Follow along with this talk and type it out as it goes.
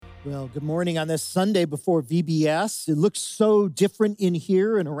Well, good morning on this Sunday before VBS. It looks so different in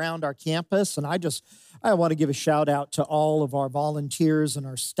here and around our campus, and I want to give a shout out to all of our volunteers and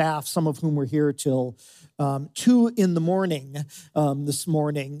our staff, some of whom were here till 2 in the morning this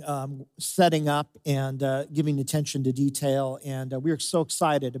morning, setting up and giving attention to detail. And we're so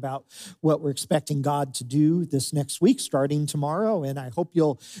excited about what we're expecting God to do this next week, starting tomorrow. And I hope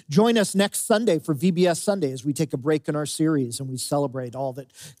you'll join us next Sunday for VBS Sunday as we take a break in our series and we celebrate all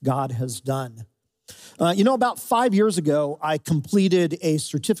that God has done. About 5 years ago, I completed a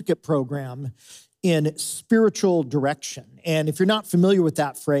certificate program in spiritual direction. And if you're not familiar with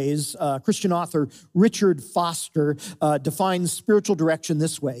that phrase, Christian author Richard Foster defines spiritual direction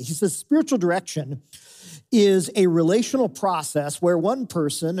this way. He says, spiritual direction is a relational process where one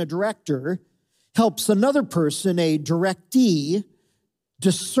person, a director, helps another person, a directee,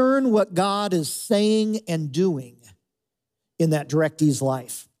 discern what God is saying and doing in that directee's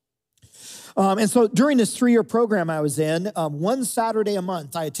life. And so during this 3-year program I was in, one Saturday a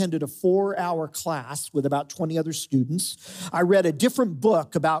month, I attended a 4-hour class with about 20 other students. I read a different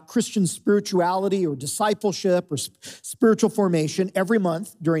book about Christian spirituality or discipleship or spiritual formation every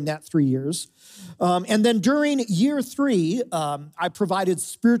month during that 3 years. And then during year 3, I provided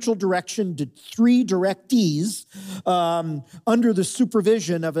spiritual direction to 3 directees under the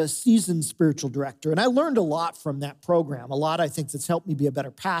supervision of a seasoned spiritual director. And I learned a lot from that program, a lot I think that's helped me be a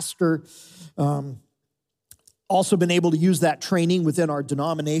better pastor. Also been able to use that training within our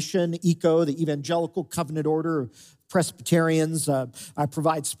denomination, ECO, the Evangelical Covenant Order of Presbyterians. I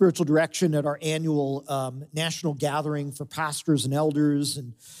provide spiritual direction at our annual national gathering for pastors and elders,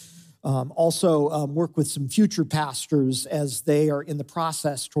 and also work with some future pastors as they are in the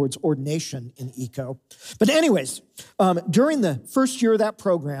process towards ordination in ECO. But anyways, during the first year of that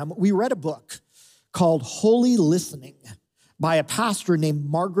program, we read a book called Holy Listening by a pastor named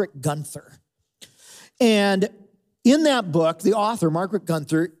Margaret Gunther. And in that book, the author, Margaret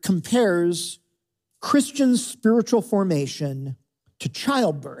Gunther, compares Christian spiritual formation to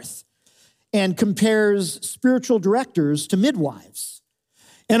childbirth and compares spiritual directors to midwives.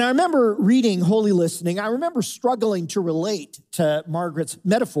 And I remember reading Holy Listening. I remember struggling to relate to Margaret's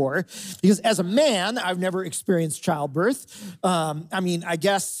metaphor because as a man, I've never experienced childbirth. I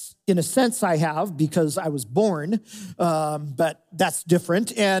guess in a sense I have because I was born, but that's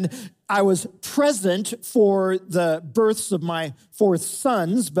different. And I was present for the births of my 4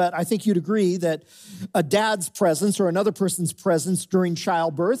 sons, but I think you'd agree that a dad's presence or another person's presence during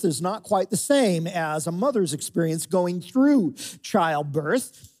childbirth is not quite the same as a mother's experience going through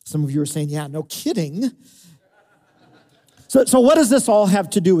childbirth. Some of you are saying, yeah, no kidding. So what does this all have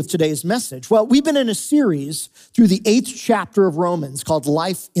to do with today's message? Well, we've been in a series through the 8th chapter of Romans called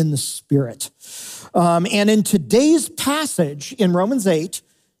Life in the Spirit. And in today's passage in Romans 8,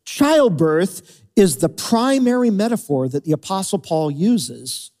 childbirth is the primary metaphor that the Apostle Paul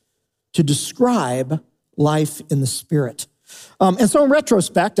uses to describe life in the Spirit. And so in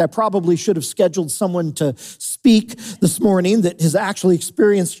retrospect, I probably should have scheduled someone to speak this morning that has actually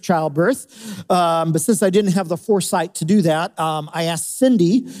experienced childbirth. But since I didn't have the foresight to do that, I asked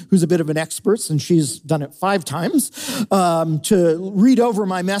Cindy, who's a bit of an expert, and she's done it 5 times, to read over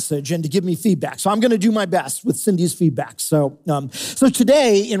my message and to give me feedback. So I'm going to do my best with Cindy's feedback. So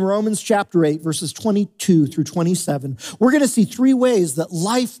today in Romans chapter 8, verses 22 through 27, we're going to see 3 ways that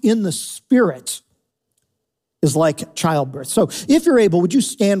life in the Spirit is like childbirth. So if you're able, would you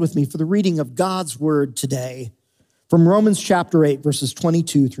stand with me for the reading of God's word today from Romans chapter 8, verses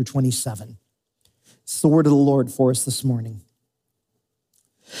 22 through 27. It's the word of the Lord for us this morning.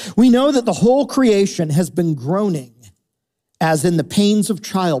 We know that the whole creation has been groaning as in the pains of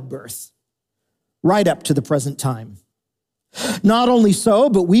childbirth, right up to the present time. Not only so,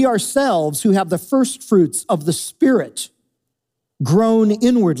 but we ourselves who have the first fruits of the Spirit groan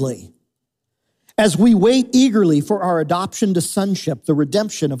inwardly, as we wait eagerly for our adoption to sonship, the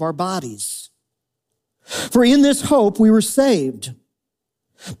redemption of our bodies. For in this hope we were saved.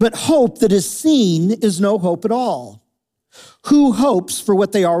 But hope that is seen is no hope at all. Who hopes for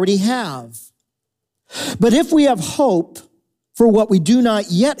what they already have? But if we have hope for what we do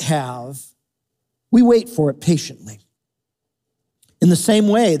not yet have, we wait for it patiently. In the same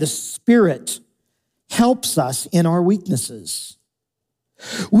way, the Spirit helps us in our weaknesses.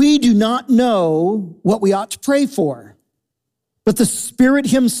 We do not know what we ought to pray for, but the Spirit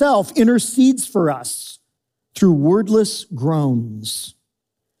himself intercedes for us through wordless groans.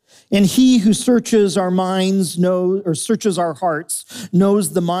 And he who searches our minds searches our hearts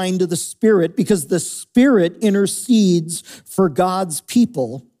knows the mind of the Spirit, because the Spirit intercedes for God's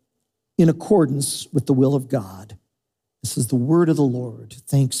people in accordance with the will of God. This is the word of the Lord.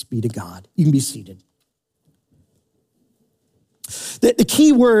 Thanks be to God. You can be seated. The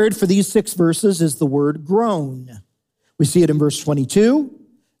key word for these 6 verses is the word groan. We see it in verse 22,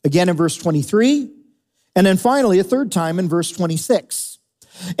 again in verse 23, and then finally a third time in verse 26.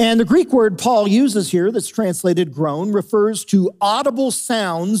 And the Greek word Paul uses here that's translated groan refers to audible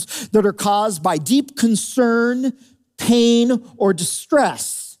sounds that are caused by deep concern, pain, or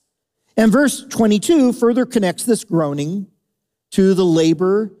distress. And verse 22 further connects this groaning to the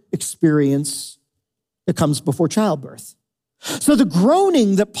labor experience that comes before childbirth. So the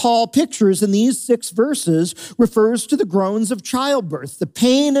groaning that Paul pictures in these 6 verses refers to the groans of childbirth, the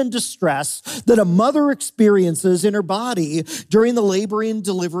pain and distress that a mother experiences in her body during the labor and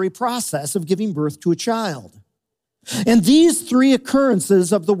delivery process of giving birth to a child. And these 3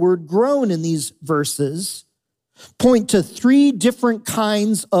 occurrences of the word groan in these verses point to 3 different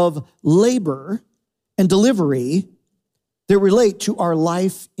kinds of labor and delivery that relate to our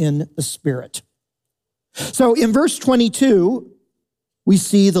life in the Spirit. So in verse 22, we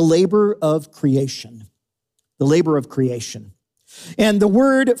see the labor of creation, the labor of creation. And the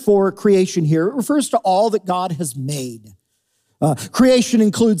word for creation here refers to all that God has made. Creation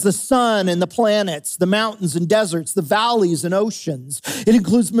includes the sun and the planets, the mountains and deserts, the valleys and oceans. It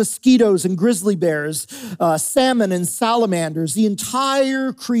includes mosquitoes and grizzly bears, salmon and salamanders, the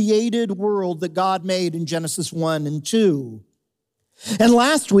entire created world that God made in Genesis 1 and 2. And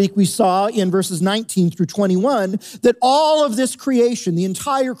last week we saw in verses 19 through 21 that all of this creation, the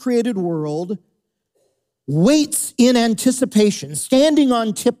entire created world, waits in anticipation, standing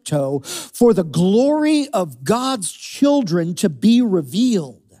on tiptoe for the glory of God's children to be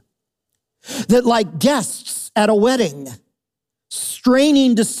revealed. That like guests at a wedding,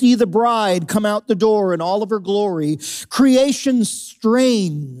 straining to see the bride come out the door in all of her glory, creation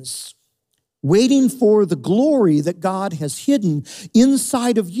strains, waiting for the glory that God has hidden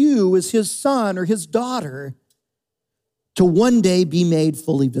inside of you as his son or his daughter to one day be made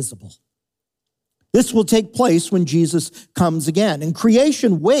fully visible. This will take place when Jesus comes again. And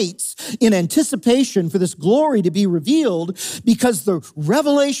creation waits in anticipation for this glory to be revealed because the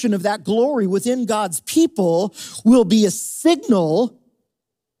revelation of that glory within God's people will be a signal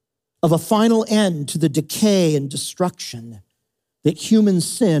of a final end to the decay and destruction that human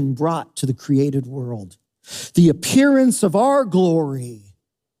sin brought to the created world. The appearance of our glory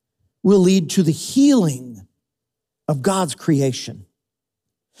will lead to the healing of God's creation.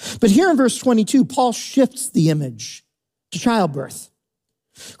 But here in verse 22, Paul shifts the image to childbirth.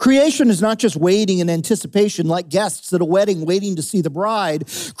 Creation is not just waiting in anticipation like guests at a wedding waiting to see the bride.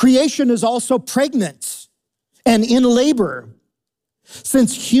 Creation is also pregnant and in labor.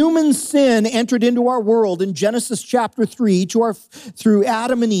 Since human sin entered into our world in Genesis chapter 3 through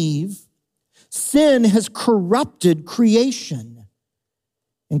Adam and Eve, sin has corrupted creation,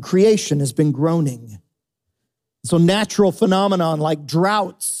 and creation has been groaning. So natural phenomenon like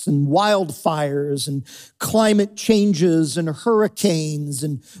droughts and wildfires and climate changes and hurricanes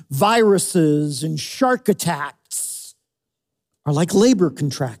and viruses and shark attacks are like labor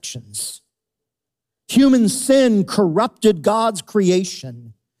contractions. Human sin corrupted God's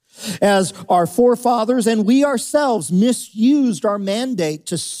creation as our forefathers and we ourselves misused our mandate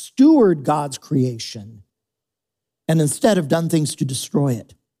to steward God's creation and instead have done things to destroy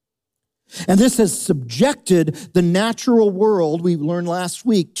it. And this has subjected the natural world, we learned last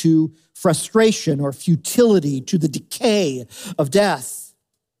week, to frustration or futility, to the decay of death.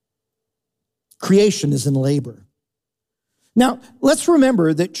 Creation is in labor. Now, let's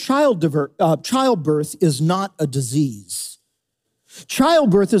remember that childbirth is not a disease.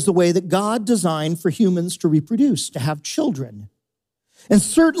 Childbirth is the way that God designed for humans to reproduce, to have children. And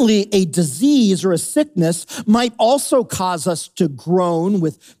certainly a disease or a sickness might also cause us to groan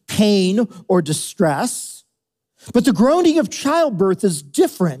with pain or distress. But the groaning of childbirth is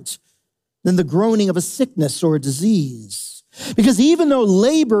different than the groaning of a sickness or a disease. Because even though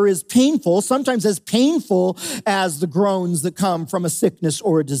labor is painful, sometimes as painful as the groans that come from a sickness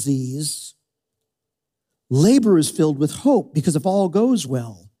or a disease, labor is filled with hope because if all goes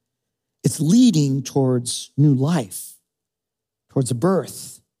well, it's leading towards new life, towards a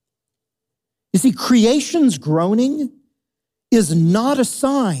birth. You see, creation's groaning is not a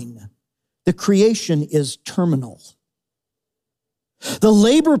sign that creation is terminal. The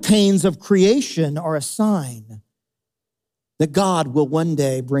labor pains of creation are a sign that God will one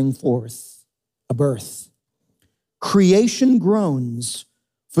day bring forth a birth. Creation groans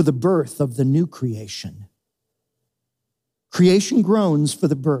for the birth of the new creation. Creation groans for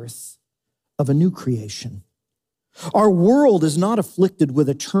the birth of a new creation. Our world is not afflicted with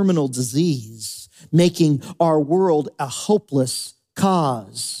a terminal disease making our world a hopeless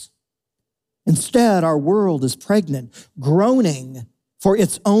cause. Instead, our world is pregnant, groaning for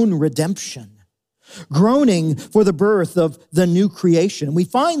its own redemption, groaning for the birth of the new creation. We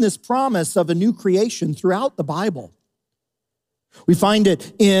find this promise of a new creation throughout the Bible. We find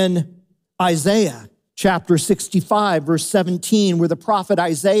it in Isaiah chapter 65, verse 17, where the prophet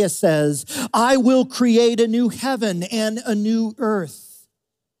Isaiah says, I will create a new heaven and a new earth.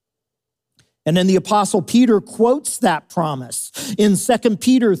 And then the apostle Peter quotes that promise in 2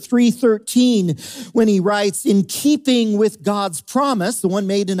 Peter 3:13 when he writes, in keeping with God's promise, the one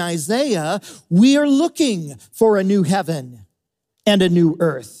made in Isaiah, we are looking for a new heaven and a new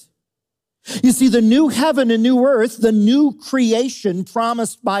earth. You see, the new heaven and new earth, the new creation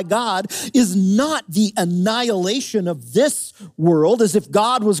promised by God, is not the annihilation of this world, as if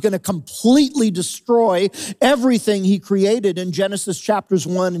God was going to completely destroy everything he created in Genesis chapters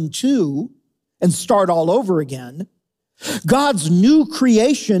 1 and 2 and start all over again. God's new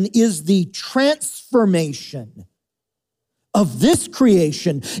creation is the transformation of this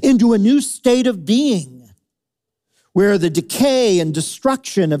creation into a new state of being, where the decay and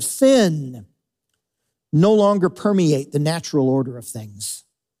destruction of sin no longer permeate the natural order of things.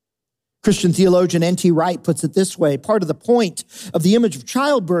 Christian theologian N.T. Wright puts it this way: part of the point of the image of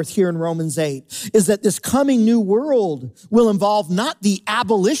childbirth here in Romans 8 is that this coming new world will involve not the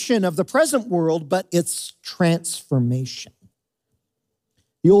abolition of the present world, but its transformation.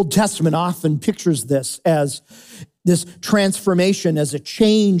 The Old Testament often pictures this transformation as a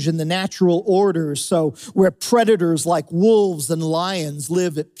change in the natural order, so where predators like wolves and lions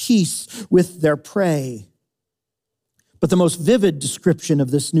live at peace with their prey. But the most vivid description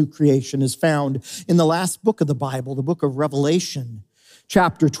of this new creation is found in the last book of the Bible, the book of Revelation,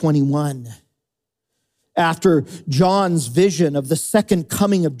 chapter 21. After John's vision of the second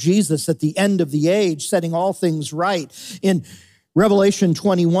coming of Jesus at the end of the age, setting all things right, in Revelation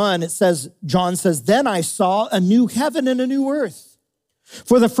 21, John says, then I saw a new heaven and a new earth.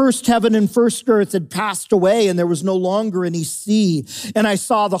 For the first heaven and first earth had passed away, and there was no longer any sea. And I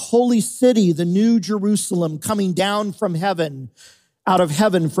saw the holy city, the new Jerusalem, coming down from heaven, out of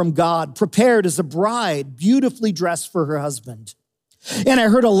heaven from God, prepared as a bride, beautifully dressed for her husband. And I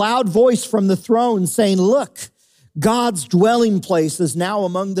heard a loud voice from the throne saying, look, God's dwelling place is now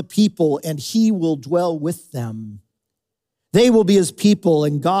among the people, and he will dwell with them. They will be his people,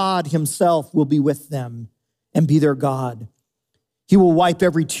 and God himself will be with them and be their God. He will wipe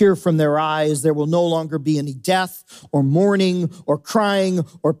every tear from their eyes. There will no longer be any death or mourning or crying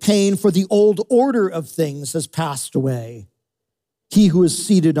or pain, for the old order of things has passed away. He who is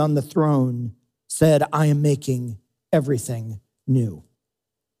seated on the throne said, I am making everything new.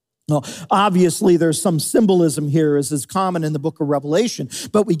 Well, obviously, there's some symbolism here, as is common in the book of Revelation,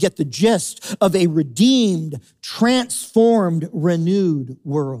 but we get the gist of a redeemed, transformed, renewed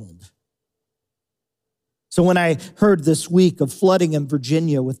world. So when I heard this week of flooding in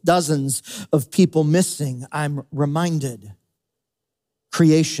Virginia with dozens of people missing, I'm reminded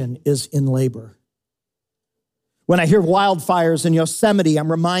creation is in labor. When I hear wildfires in Yosemite, I'm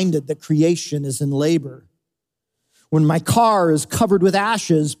reminded that creation is in labor. When my car is covered with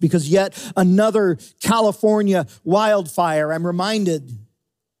ashes because yet another California wildfire, I'm reminded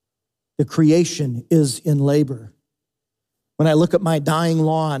that creation is in labor. When I look at my dying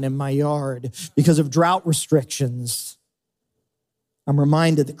lawn in my yard because of drought restrictions, I'm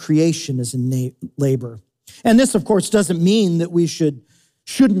reminded that creation is in labor. And this, of course, doesn't mean that we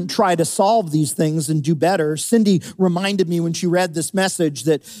shouldn't try to solve these things and do better. Cindy reminded me when she read this message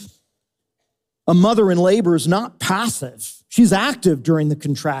that a mother in labor is not passive. She's active during the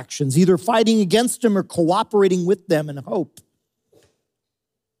contractions, either fighting against them or cooperating with them in hope.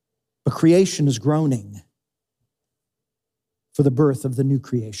 But creation is groaning for the birth of the new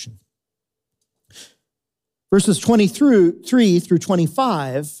creation. Verses 23 through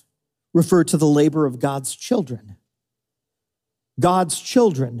 25 refer to the labor of God's children. God's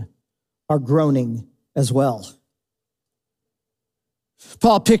children are groaning as well.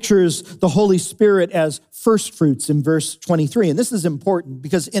 Paul pictures the Holy Spirit as first fruits in verse 23. And this is important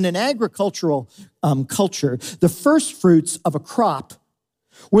because in an agricultural culture, the first fruits of a crop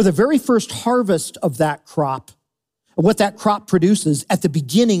were the very first harvest of that crop, what that crop produces at the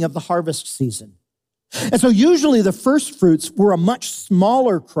beginning of the harvest season. And so usually the first fruits were a much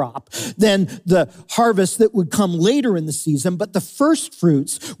smaller crop than the harvest that would come later in the season, but the first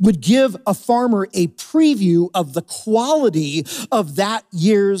fruits would give a farmer a preview of the quality of that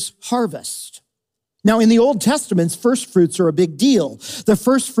year's harvest. Now, in the Old Testament, first fruits are a big deal. The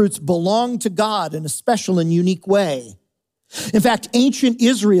first fruits belong to God in a special and unique way. In fact, ancient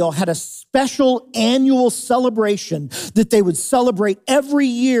Israel had a special annual celebration that they would celebrate every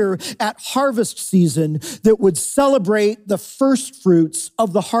year at harvest season that would celebrate the first fruits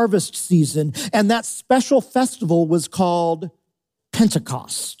of the harvest season. And that special festival was called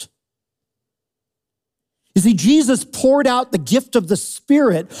Pentecost. You see, Jesus poured out the gift of the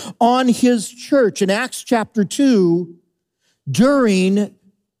Spirit on his church in Acts chapter 2 during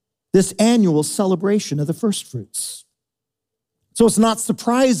this annual celebration of the first fruits. So it's not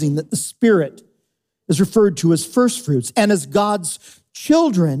surprising that the Spirit is referred to as first fruits. And as God's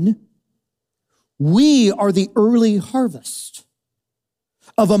children, we are the early harvest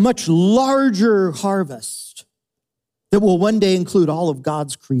of a much larger harvest that will one day include all of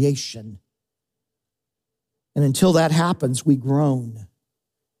God's creation. And until that happens, we groan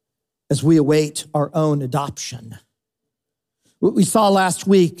as we await our own adoption. We saw last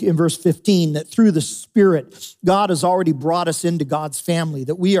week in verse 15 that through the Spirit, God has already brought us into God's family,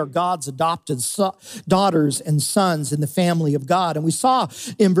 that we are God's adopted daughters and sons in the family of God. And we saw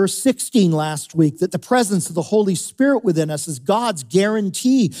in verse 16 last week that the presence of the Holy Spirit within us is God's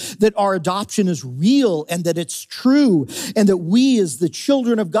guarantee that our adoption is real and that it's true, and that we as the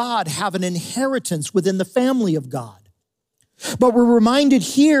children of God have an inheritance within the family of God. But we're reminded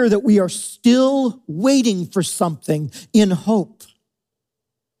here that we are still waiting for something in hope.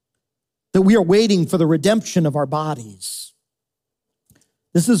 That we are waiting for the redemption of our bodies.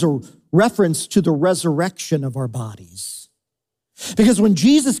 This is a reference to the resurrection of our bodies. Because when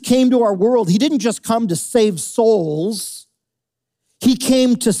Jesus came to our world, he didn't just come to save souls, he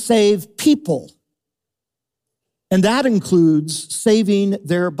came to save people. And that includes saving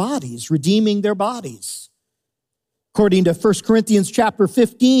their bodies, redeeming their bodies. According to 1 Corinthians chapter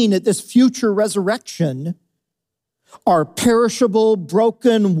 15, at this future resurrection, our perishable,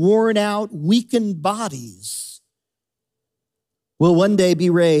 broken, worn out, weakened bodies will one day be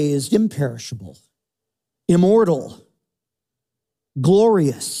raised imperishable, immortal,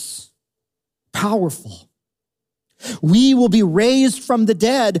 glorious, powerful. We will be raised from the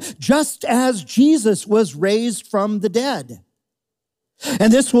dead just as Jesus was raised from the dead.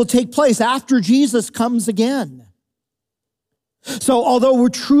 And this will take place after Jesus comes again. So although we're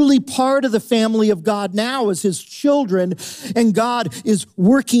truly part of the family of God now as his children, and God is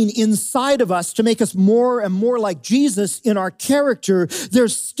working inside of us to make us more and more like Jesus in our character,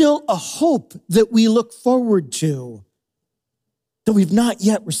 there's still a hope that we look forward to that we've not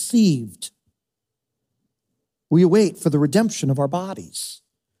yet received. We await for the redemption of our bodies,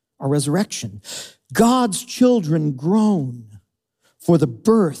 our resurrection. God's children groan for the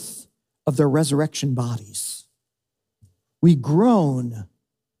birth of their resurrection bodies. We groan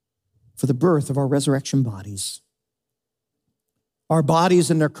for the birth of our resurrection bodies. Our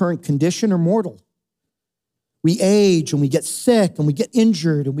bodies in their current condition are mortal. We age and we get sick and we get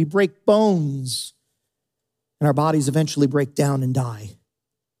injured and we break bones, and our bodies eventually break down and die.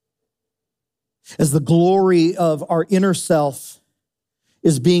 As the glory of our inner self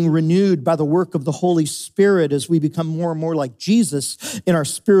is being renewed by the work of the Holy Spirit as we become more and more like Jesus in our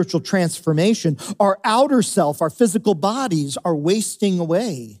spiritual transformation, our outer self, our physical bodies are wasting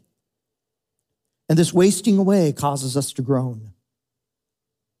away. And this wasting away causes us to groan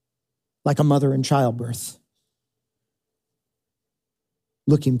like a mother in childbirth,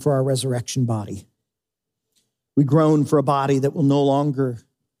 looking for our resurrection body. We groan for a body that will no longer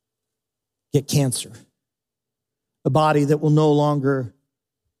get cancer, a body that will no longer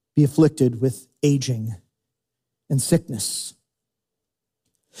be afflicted with aging and sickness.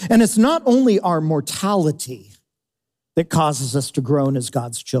 And it's not only our mortality that causes us to groan as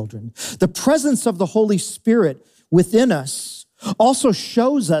God's children. The presence of the Holy Spirit within us also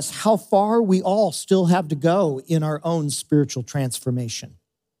shows us how far we all still have to go in our own spiritual transformation.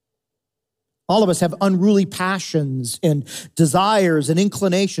 All of us have unruly passions and desires and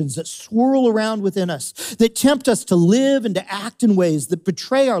inclinations that swirl around within us, that tempt us to live and to act in ways that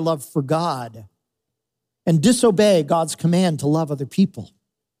betray our love for God and disobey God's command to love other people.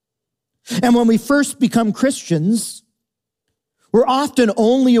 And when we first become Christians, we're often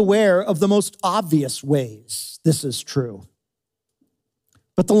only aware of the most obvious ways this is true.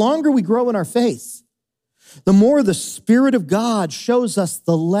 But the longer we grow in our faith, the more the Spirit of God shows us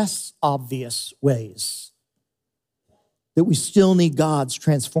the less obvious ways that we still need God's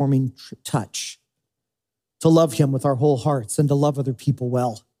transforming touch to love him with our whole hearts and to love other people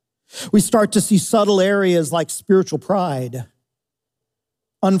well. We start to see subtle areas like spiritual pride,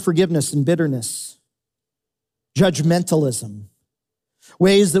 unforgiveness and bitterness, judgmentalism,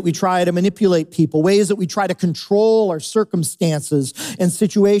 ways that we try to manipulate people, ways that we try to control our circumstances and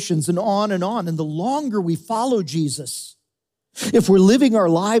situations, and on and on. And the longer we follow Jesus, If we're living our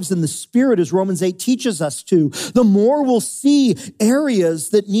lives in the Spirit, as Romans 8 teaches us to, the more we'll see areas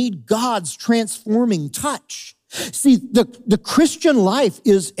that need God's transforming touch. See, the Christian life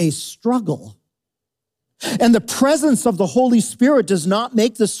is a struggle. And the presence of the Holy Spirit does not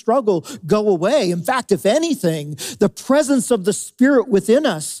make the struggle go away. In fact, if anything, the presence of the Spirit within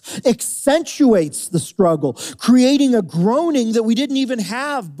us accentuates the struggle, creating a groaning that we didn't even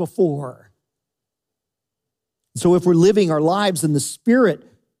have before. So if we're living our lives in the Spirit,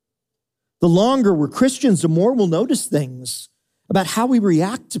 the longer we're Christians, the more we'll notice things about how we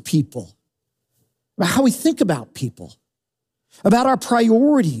react to people, about how we think about people, about our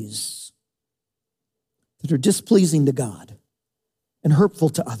priorities that are displeasing to God and hurtful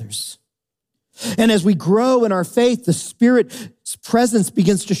to others. And as we grow in our faith, the Spirit's presence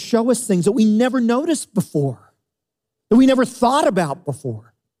begins to show us things that we never noticed before, that we never thought about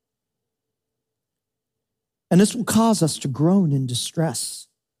before. And this will cause us to groan in distress,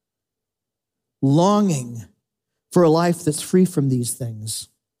 longing for a life that's free from these things.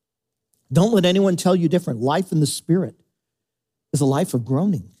 Don't let anyone tell you different. Life in the Spirit is a life of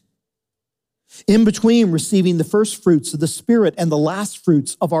groaning. In between receiving the first fruits of the Spirit and the last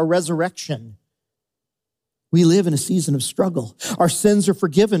fruits of our resurrection, we live in a season of struggle. Our sins are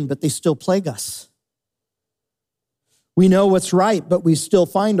forgiven, but they still plague us. We know what's right, but we still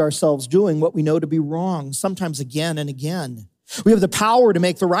find ourselves doing what we know to be wrong, sometimes again and again. We have the power to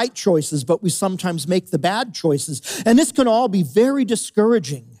make the right choices, but we sometimes make the bad choices. And this can all be very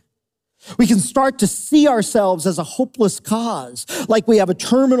discouraging. We can start to see ourselves as a hopeless cause, like we have a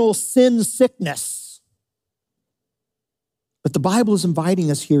terminal sin sickness. But the Bible is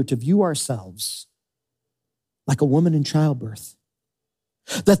inviting us here to view ourselves like a woman in childbirth,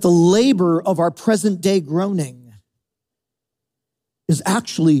 that the labor of our present day groaning is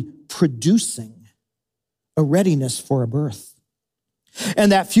actually producing a readiness for a birth.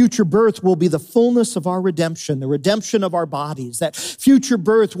 And that future birth will be the fullness of our redemption, the redemption of our bodies. That future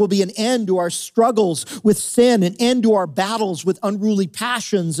birth will be an end to our struggles with sin, an end to our battles with unruly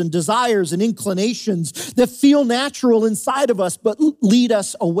passions and desires and inclinations that feel natural inside of us, but lead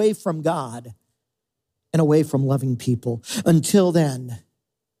us away from God and away from loving people. Until then,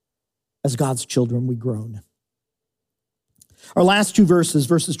 as God's children, we groan. Our last two verses,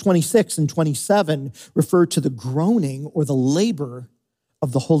 verses 26 and 27, refer to the groaning or the labor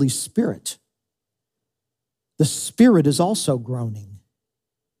of the Holy Spirit. The Spirit is also groaning.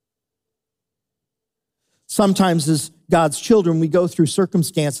 Sometimes as God's children, we go through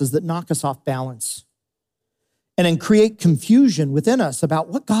circumstances that knock us off balance and then create confusion within us about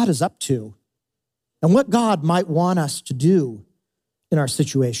what God is up to and what God might want us to do in our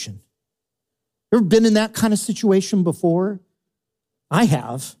situation. Ever been in that kind of situation before? I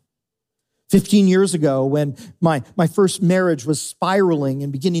have. 15 years ago, when my first marriage was spiraling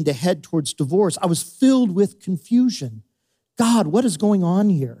and beginning to head towards divorce, I was filled with confusion. God, what is going on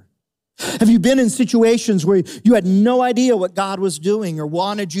here? Have you been in situations where you had no idea what God was doing or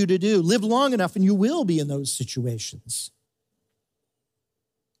wanted you to do? Live long enough and you will be in those situations.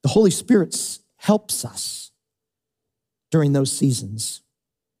 The Holy Spirit helps us during those seasons.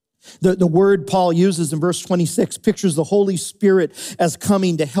 The word Paul uses in verse 26 pictures the Holy Spirit as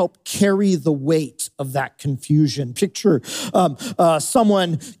coming to help carry the weight of that confusion. Picture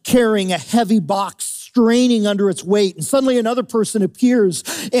someone carrying a heavy box, straining under its weight, and suddenly another person appears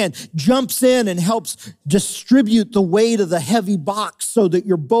and jumps in and helps distribute the weight of the heavy box so that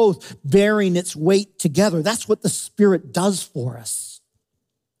you're both bearing its weight together. That's what the Spirit does for us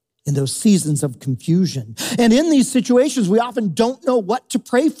in those seasons of confusion. And in these situations, we often don't know what to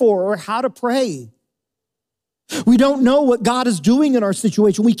pray for or how to pray. We don't know what God is doing in our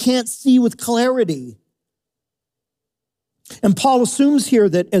situation. We can't see with clarity. And Paul assumes here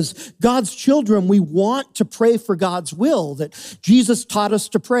that as God's children, we want to pray for God's will, that Jesus taught us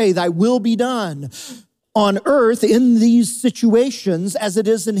to pray, thy will be done on earth in these situations as it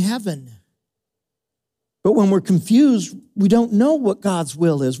is in heaven. But when we're confused, we don't know what God's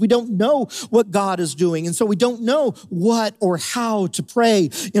will is. We don't know what God is doing. And so we don't know what or how to pray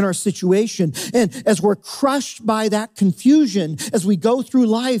in our situation. And as we're crushed by that confusion, as we go through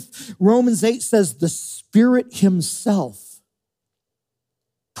life, Romans 8 says the Spirit himself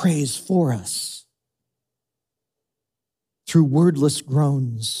prays for us through wordless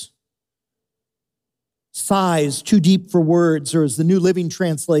groans. Sighs too deep for words, or as the New Living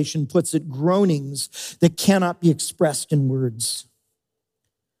Translation puts it, groanings that cannot be expressed in words.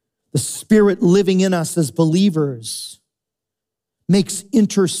 The Spirit living in us as believers makes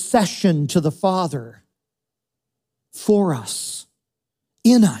intercession to the Father for us,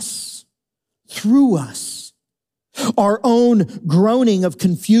 in us, through us, Our own groaning of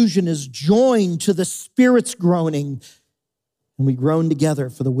confusion is joined to the Spirit's groaning, and we groan together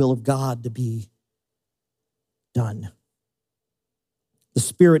for the will of God to be done. The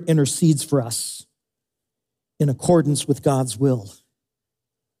Spirit intercedes for us in accordance with God's will.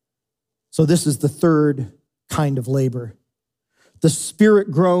 So this is the third kind of labor. The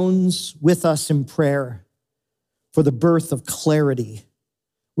Spirit groans with us in prayer for the birth of clarity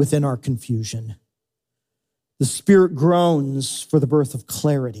within our confusion. The Spirit groans for the birth of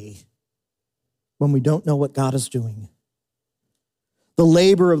clarity when we don't know what God is doing. The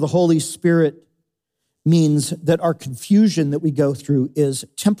labor of the Holy Spirit means that our confusion that we go through is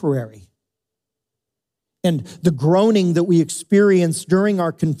temporary. And the groaning that we experience during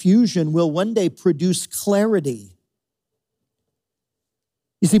our confusion will one day produce clarity.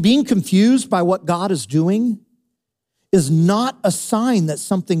 You see, being confused by what God is doing is not a sign that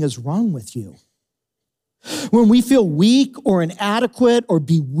something is wrong with you. When we feel weak or inadequate or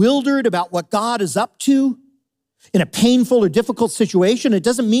bewildered about what God is up to in a painful or difficult situation, it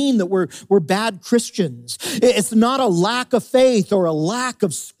doesn't mean that we're bad Christians. It's not a lack of faith or a lack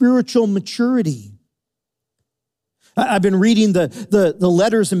of spiritual maturity. I've been reading the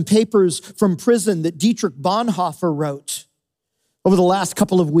letters and papers from prison that Dietrich Bonhoeffer wrote over the last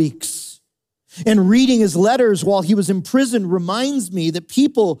couple of weeks. And reading his letters while he was in prison reminds me that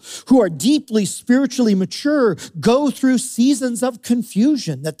people who are deeply spiritually mature go through seasons of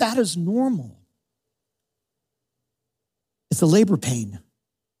confusion, that is normal. It's a labor pain.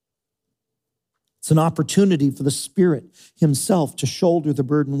 It's an opportunity for the Spirit himself to shoulder the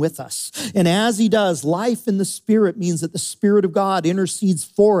burden with us. And as he does, life in the Spirit means that the Spirit of God intercedes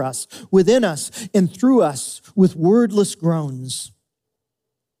for us, within us, and through us with wordless groans.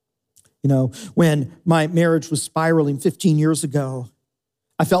 You know, when my marriage was spiraling 15 years ago,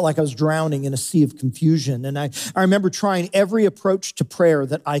 I felt like I was drowning in a sea of confusion. And I remember trying every approach to prayer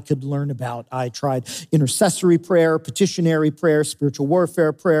that I could learn about. I tried intercessory prayer, petitionary prayer, spiritual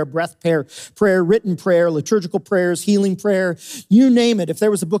warfare prayer, breath prayer, written prayer, liturgical prayers, healing prayer, you name it. If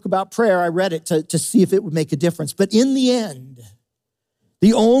there was a book about prayer, I read it to see if it would make a difference. But in the end,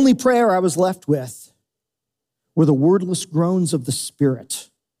 the only prayer I was left with were the wordless groans of the Spirit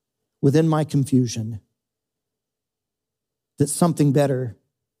within my confusion, that something better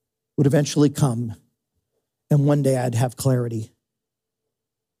would eventually come, and one day I'd have clarity.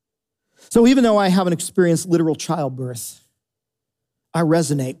 So even though I haven't experienced literal childbirth, I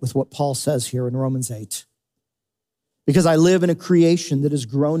resonate with what Paul says here in Romans 8, because I live in a creation that is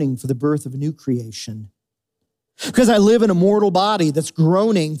groaning for the birth of a new creation, because I live in a mortal body that's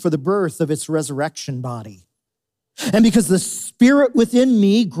groaning for the birth of its resurrection body, and because the Spirit within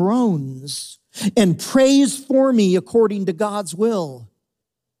me groans and prays for me according to God's will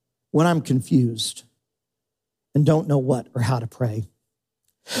when I'm confused and don't know what or how to pray.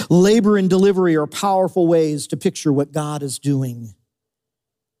 Labor and delivery are powerful ways to picture what God is doing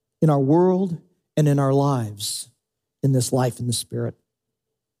in our world and in our lives in this life in the Spirit.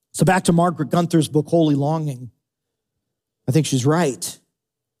 So back to Margaret Gunther's book, Holy Longing. I think she's right.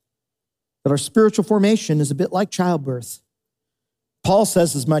 That our spiritual formation is a bit like childbirth. Paul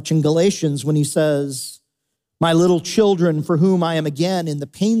says as much in Galatians when he says, "My little children, for whom I am again in the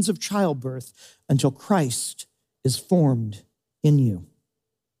pains of childbirth until Christ is formed in you."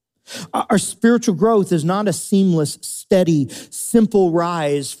 Our spiritual growth is not a seamless, steady, simple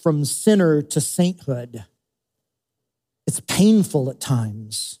rise from sinner to sainthood. It's painful at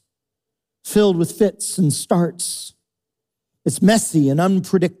times, filled with fits and starts. It's messy and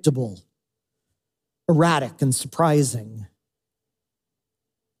unpredictable, erratic and surprising.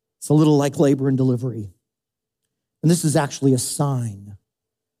 It's a little like labor and delivery. And this is actually a sign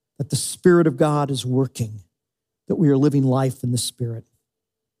that the Spirit of God is working, that we are living life in the Spirit.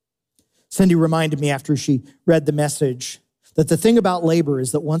 Cindy reminded me after she read the message that the thing about labor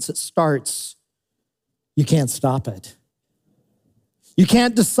is that once it starts, you can't stop it. You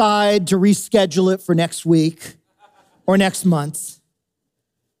can't decide to reschedule it for next week or next month.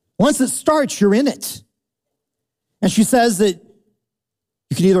 Once it starts, you're in it. And she says that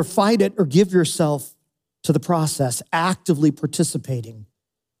you can either fight it or give yourself to the process, actively participating,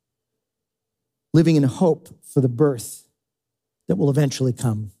 living in hope for the birth that will eventually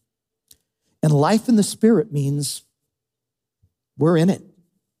come. And life in the Spirit means we're in it.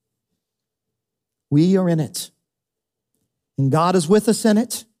 We are in it. And God is with us in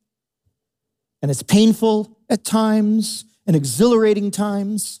it. And it's painful at times and exhilarating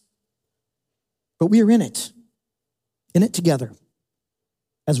times, but we are in it together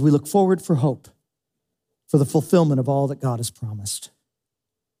as we look forward for hope, for the fulfillment of all that God has promised.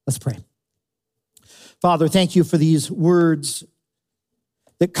 Let's pray. Father, thank you for these words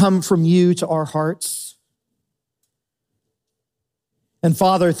that come from you to our hearts. And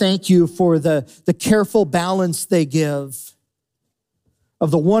Father, thank you for the careful balance they give of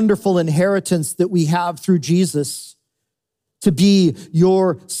the wonderful inheritance that we have through Jesus to be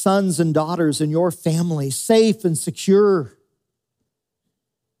your sons and daughters and your family, safe and secure,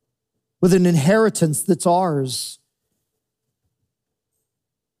 with an inheritance that's ours.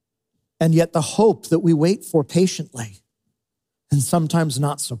 And yet the hope that we wait for patiently, and sometimes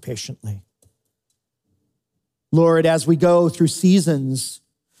not so patiently. Lord, as we go through seasons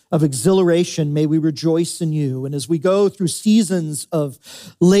of exhilaration, may we rejoice in you. And as we go through seasons of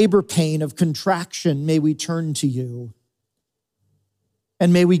labor pain, of contraction, may we turn to you.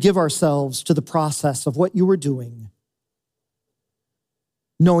 And may we give ourselves to the process of what you are doing,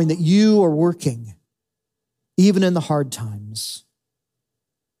 knowing that you are working, even in the hard times,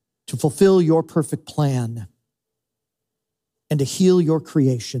 to fulfill your perfect plan and to heal your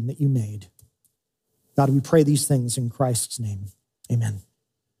creation that you made. God, we pray these things in Christ's name. Amen.